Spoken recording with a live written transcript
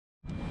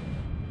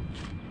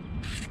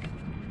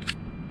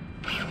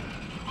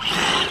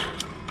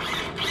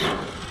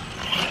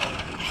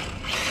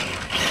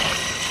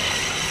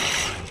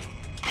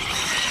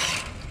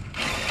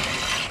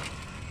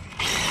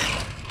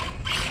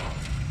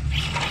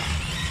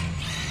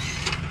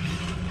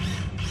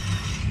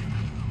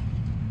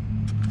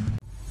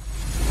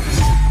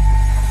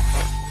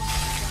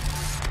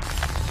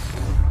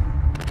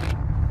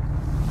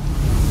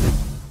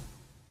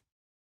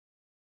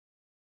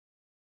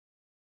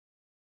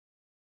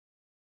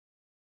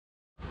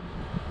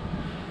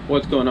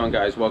What's going on,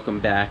 guys?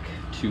 Welcome back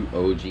to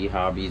OG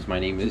Hobbies. My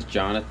name is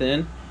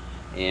Jonathan,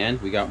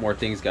 and we got more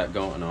things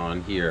going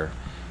on here.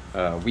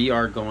 We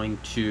are going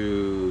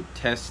to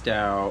test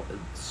out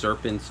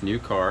Serpent's new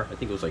car. I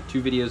think it was like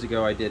 2 videos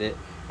ago I did it.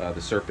 The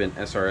Serpent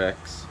SRX8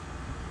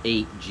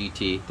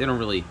 GT. They don't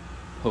really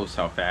post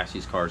how fast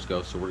these cars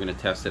go, so we're going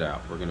to test it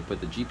out. We're going to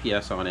put the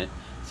GPS on it,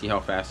 see how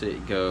fast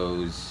it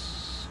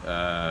goes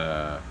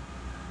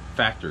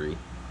factory.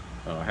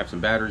 I have some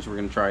batteries we're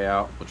going to try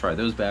out. We'll try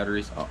those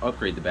batteries. I'll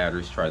upgrade the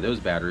batteries, try those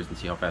batteries, and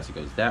see how fast it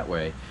goes that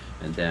way.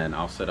 And then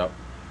I'll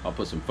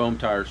put some foam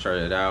tires, try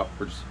it out.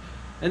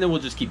 And then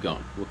we'll just keep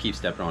going. We'll keep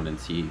stepping on and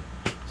see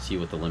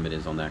what the limit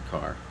is on that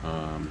car.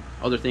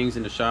 Other things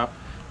in the shop,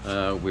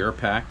 we are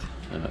packed.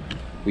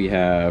 We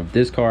have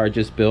this car I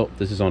just built.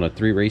 This is on a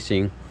 3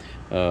 Racing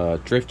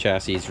drift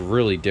chassis. It's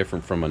really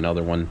different from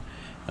another one.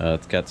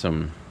 It's got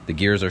the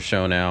gears are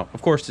shown out.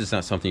 Of course, it's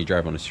not something you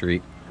drive on the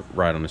street,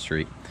 ride on the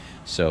street.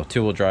 So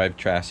 2-wheel drive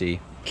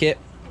chassis kit.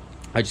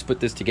 I just put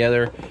this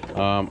together.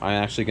 I'm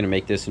actually going to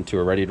make this into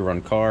a ready to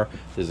run car.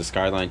 This is a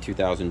Skyline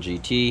 2000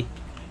 GT.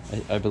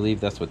 I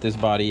believe that's what this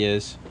body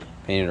is.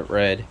 Painted it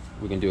red.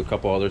 We can do a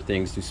couple other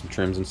things, do some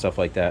trims and stuff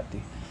like that to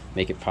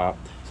make it pop.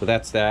 So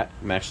that's that.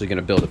 I'm actually going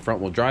to build a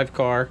front wheel drive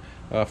car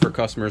for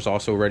customers,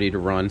 also ready to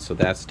run. So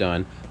that's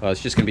done.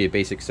 It's just going to be a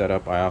basic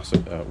setup.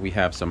 We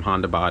have some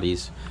Honda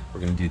bodies.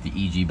 We're going to do the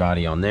EG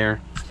body on there.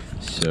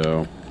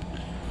 So.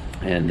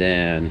 And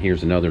then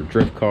here's another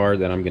drift car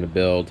that I'm going to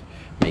build,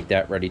 make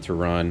that ready to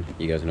run.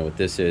 You guys know what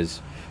this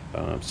is.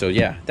 So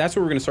yeah, that's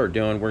what we're going to start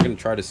doing. We're going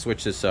to try to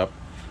switch this up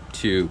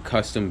to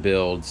custom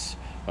builds.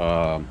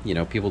 You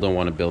know, people don't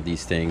want to build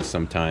these things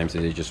sometimes,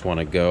 and they just want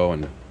to go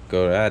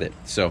at it.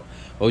 So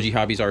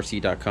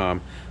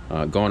oghobbiesrc.com,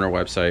 go on our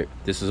website.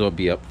 This will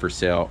be up for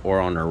sale, or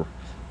on our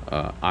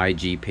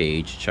IG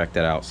page. Check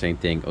that out. Same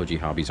thing, OG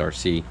Hobbies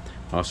RC.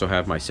 I also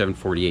have my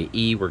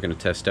 748E we're going to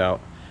test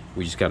out.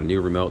 We just got a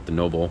new remote, the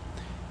Noble,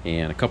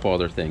 and a couple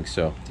other things.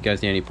 So if you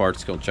guys need any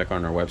parts, go check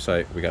on our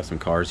website. We got some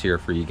cars here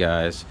for you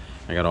guys.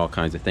 I got all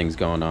kinds of things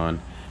going on.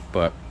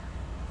 But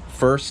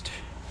first,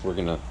 we're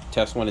gonna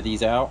test one of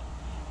these out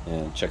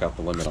and check out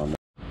the limit on that.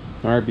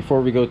 All right,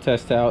 before we go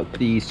test out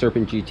the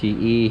Serpent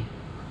GTE,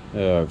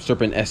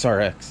 Serpent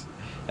SRX8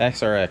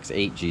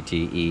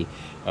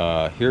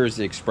 GTE, here's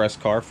the express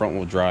car, front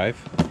wheel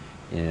drive.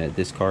 And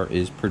this car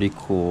is pretty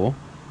cool.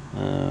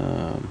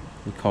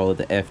 We call it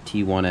the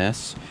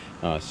FT1S.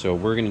 So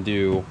we're going to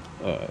do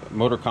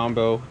motor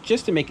combo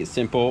just to make it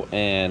simple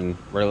and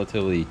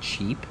relatively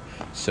cheap.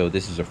 So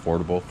this is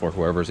affordable for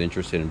whoever's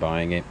interested in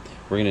buying it.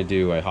 We're going to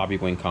do a hobby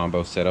wing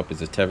combo setup.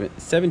 It's a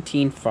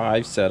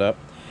 17.5 setup.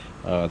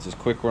 It's a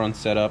quick run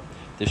setup.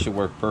 This should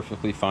work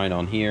perfectly fine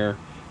on here.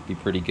 Be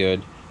pretty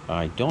good.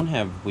 I don't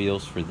have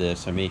wheels for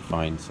this. I may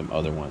find some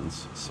other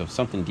ones. So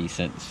something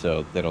decent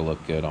so that'll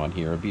look good on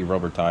here. It'll be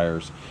rubber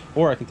tires,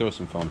 or I can throw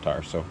some foam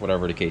tires. So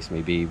whatever the case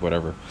may be,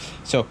 whatever.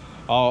 So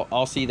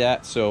I'll see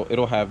that. So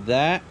it'll have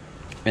that.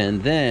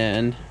 And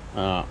then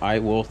I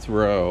will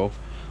throw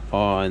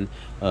on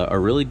a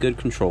really good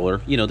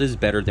controller. You know, this is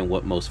better than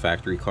what most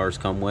factory cars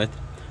come with.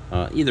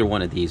 Either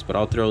one of these, but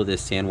I'll throw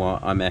this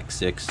Sanwa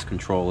MX6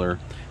 controller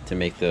to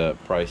make the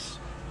price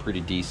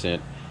pretty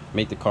decent.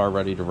 Make the car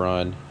ready to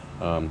run.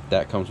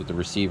 That comes with the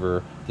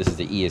receiver. This is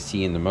the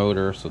ESC in the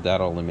motor, so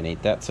that'll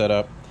eliminate that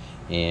setup.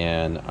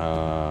 And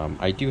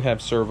I do have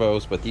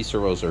servos, but these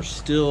servos are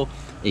still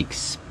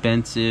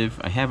expensive.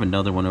 I have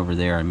another one over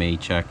there I may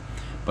check,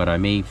 but I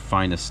may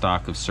find a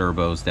stock of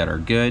servos that are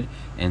good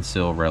and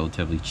still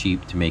relatively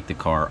cheap to make the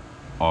car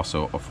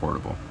also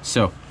affordable.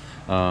 So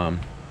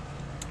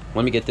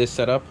let me get this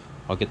set up.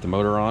 I'll get the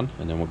motor on,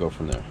 and then we'll go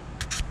from there.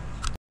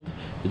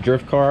 The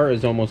drift car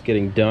is almost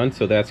getting done,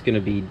 so that's going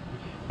to be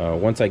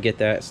once I get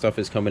that stuff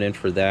is coming in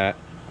for that,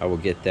 I will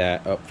get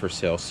that up for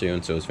sale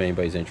soon. So if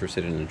anybody's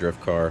interested in the drift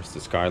car, it's the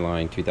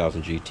Skyline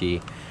 2000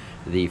 GT.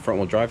 The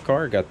front wheel drive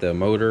car got the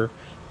motor,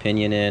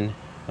 pinion in,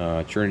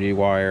 Trinity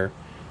wire,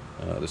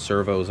 the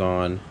servos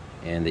on,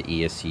 and the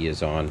ESC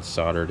is on,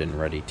 soldered and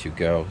ready to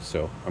go.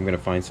 So I'm going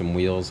to find some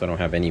wheels. I don't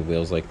have any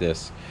wheels like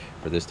this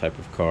for this type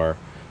of car,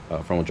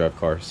 front wheel drive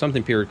car.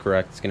 Something period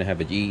correct. It's going to have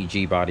a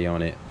EG body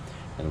on it,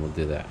 and we'll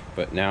do that.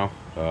 But now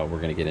we're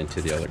going to get into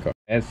the other car.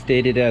 As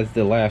stated as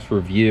the last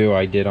review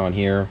I did on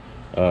here,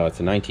 it's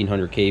a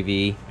 1900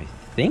 kV. I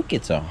think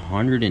it's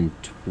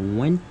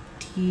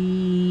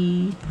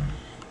 120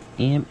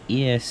 amp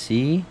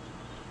ESC.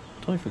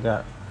 Totally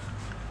forgot.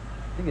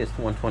 I think it's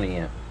 120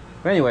 amp.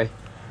 But anyway,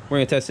 we're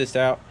going to test this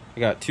out. I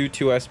got two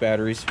 2S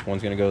batteries.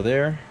 One's going to go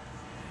there.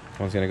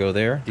 One's going to go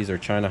there. These are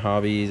China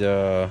Hobbies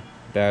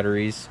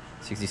batteries,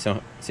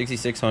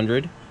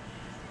 6600.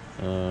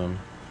 I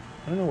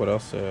don't know what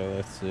else.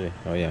 Let's see.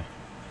 Oh yeah, you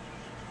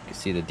can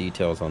see the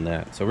details on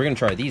that. So we're gonna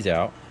try these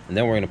out, and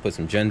then we're gonna put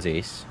some Gens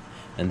Ace,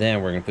 and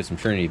then we're gonna put some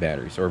Trinity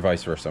batteries, or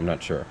vice versa. I'm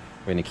not sure.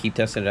 We're gonna keep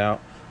testing it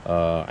out.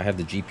 I have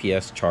the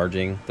GPS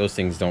charging. Those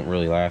things don't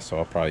really last, so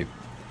I'll probably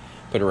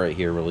put it right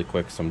here really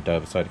quick. Some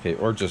dove side case,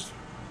 or just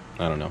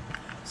I don't know,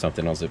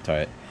 something. I'll zip tie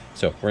it.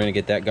 So we're gonna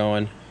get that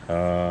going.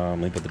 Let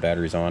me put the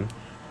batteries on.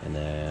 and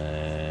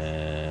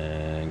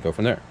then go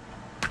from there.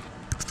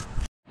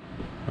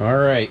 All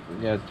right, we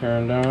got it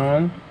turned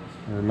on,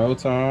 the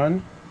remote's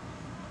on,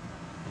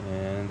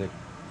 and the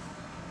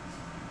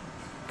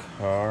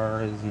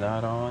car is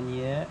not on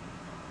yet.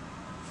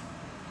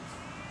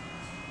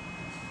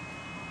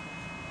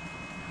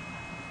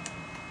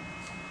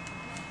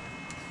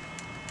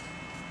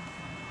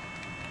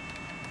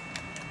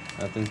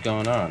 Nothing's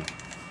going on.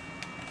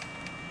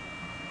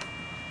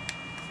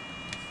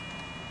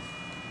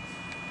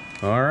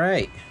 All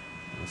right,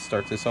 let's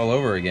start this all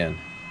over again.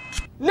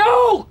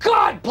 No!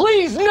 God,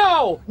 please,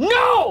 no!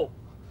 No!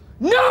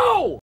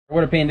 No!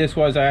 What a pain this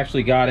was. I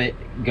actually got it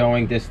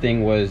going. This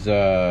thing was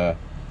out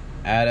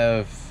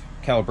of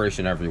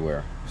calibration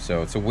everywhere.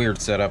 So it's a weird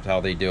setup how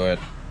they do it.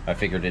 I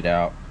figured it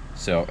out.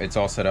 So it's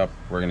all set up.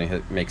 We're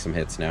gonna make some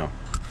hits now.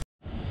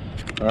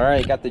 All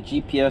right, got the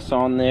GPS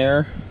on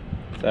there.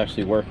 It's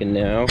actually working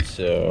now.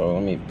 So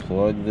let me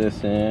plug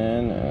this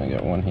in. I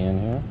got one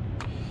hand here.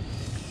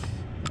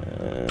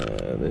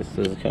 This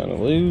is kind of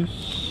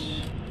loose.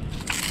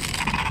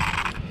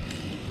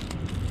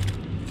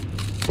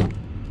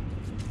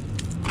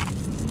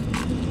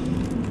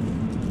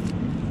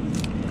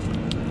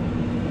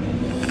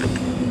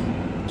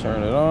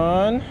 Turn it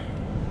on.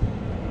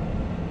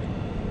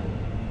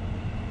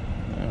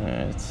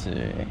 Alright, let's see.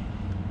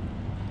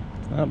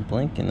 It's not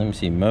blinking. Let me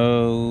see.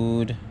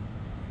 Mode.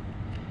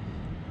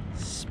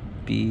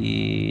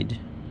 Speed.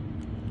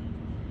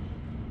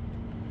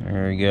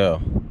 There we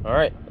go.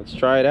 Alright, let's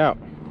try it out.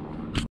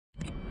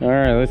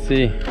 Alright, let's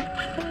see.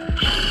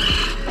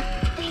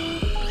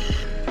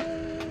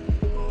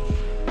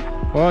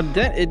 Well,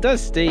 it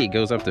does state it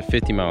goes up to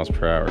 50 miles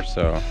per hour,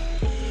 so.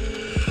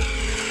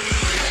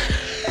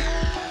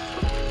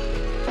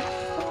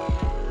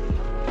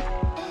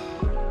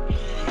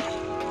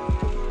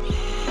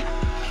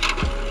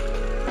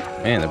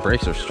 Man, the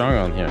brakes are strong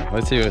on here.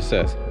 Let's see what it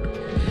says.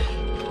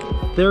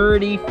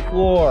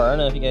 34. I don't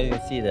know if you guys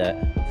can see that.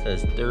 It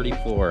says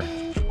 34.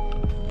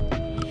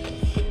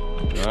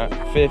 Not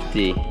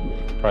 50.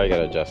 Probably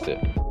gotta adjust it.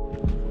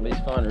 Somebody's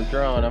flying her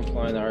drone. I'm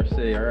flying the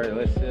RC. All right,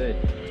 let's see.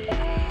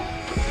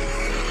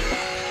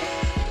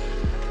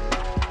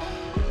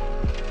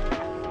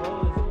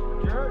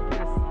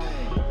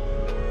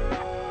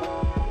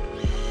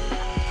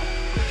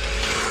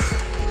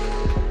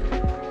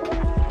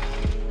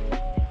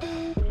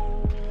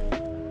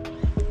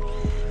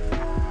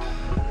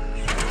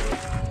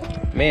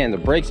 Man, the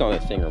brakes on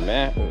this thing are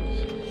massive.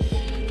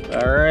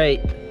 All right,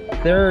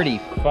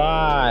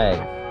 35.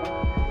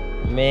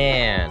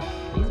 Man,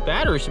 these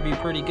batteries should be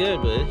pretty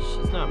good, but it's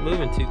just not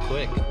moving too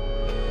quick.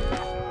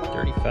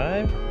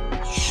 35.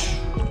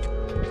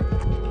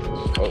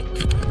 Oh,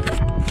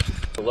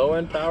 the low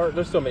end power.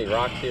 There's so many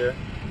rocks here.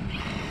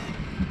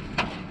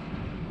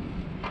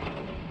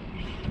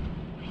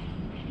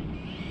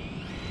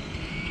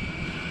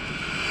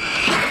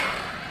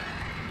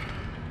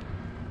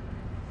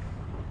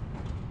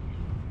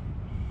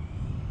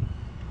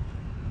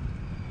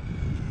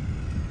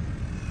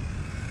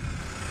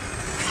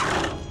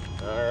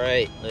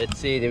 Let's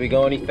see, did we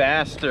go any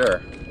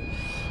faster?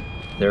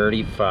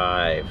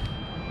 35.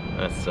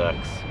 That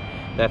sucks.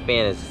 That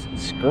fan is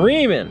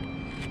screaming.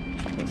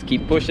 Let's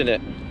keep pushing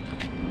it.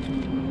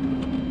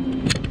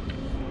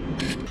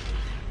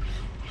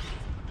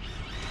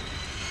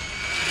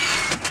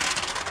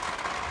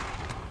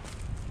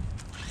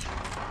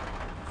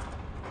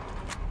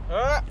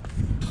 Ah,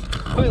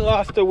 we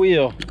lost the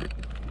wheel.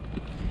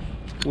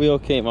 Wheel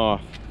came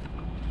off.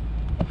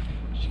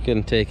 She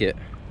couldn't take it.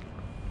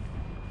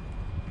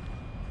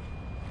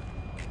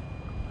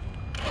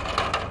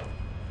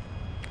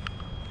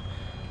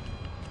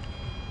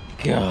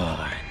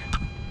 God.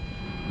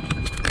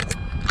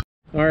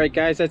 Alright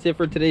guys, that's it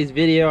for today's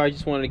video. I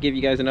just wanted to give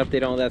you guys an update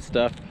on all that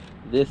stuff.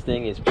 This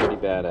thing is pretty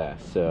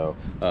badass. So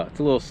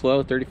it's a little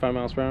slow, 35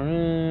 miles per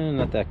hour,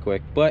 not that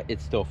quick, but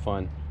it's still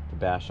fun to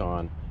bash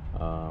on.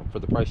 For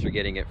the price you're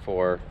getting it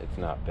for, it's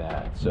not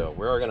bad. So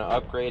we're gonna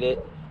upgrade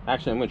it.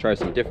 Actually, I'm gonna try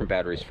some different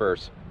batteries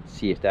first,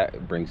 see if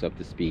that brings up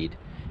the speed.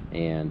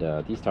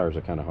 And these tires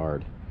are kind of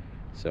hard.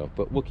 So,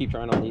 but we'll keep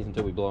trying on these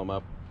until we blow them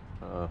up.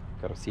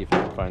 Gotta see if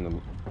I can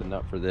find the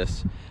nut for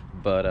this,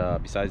 but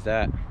besides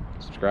that,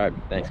 subscribe.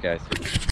 Thanks guys.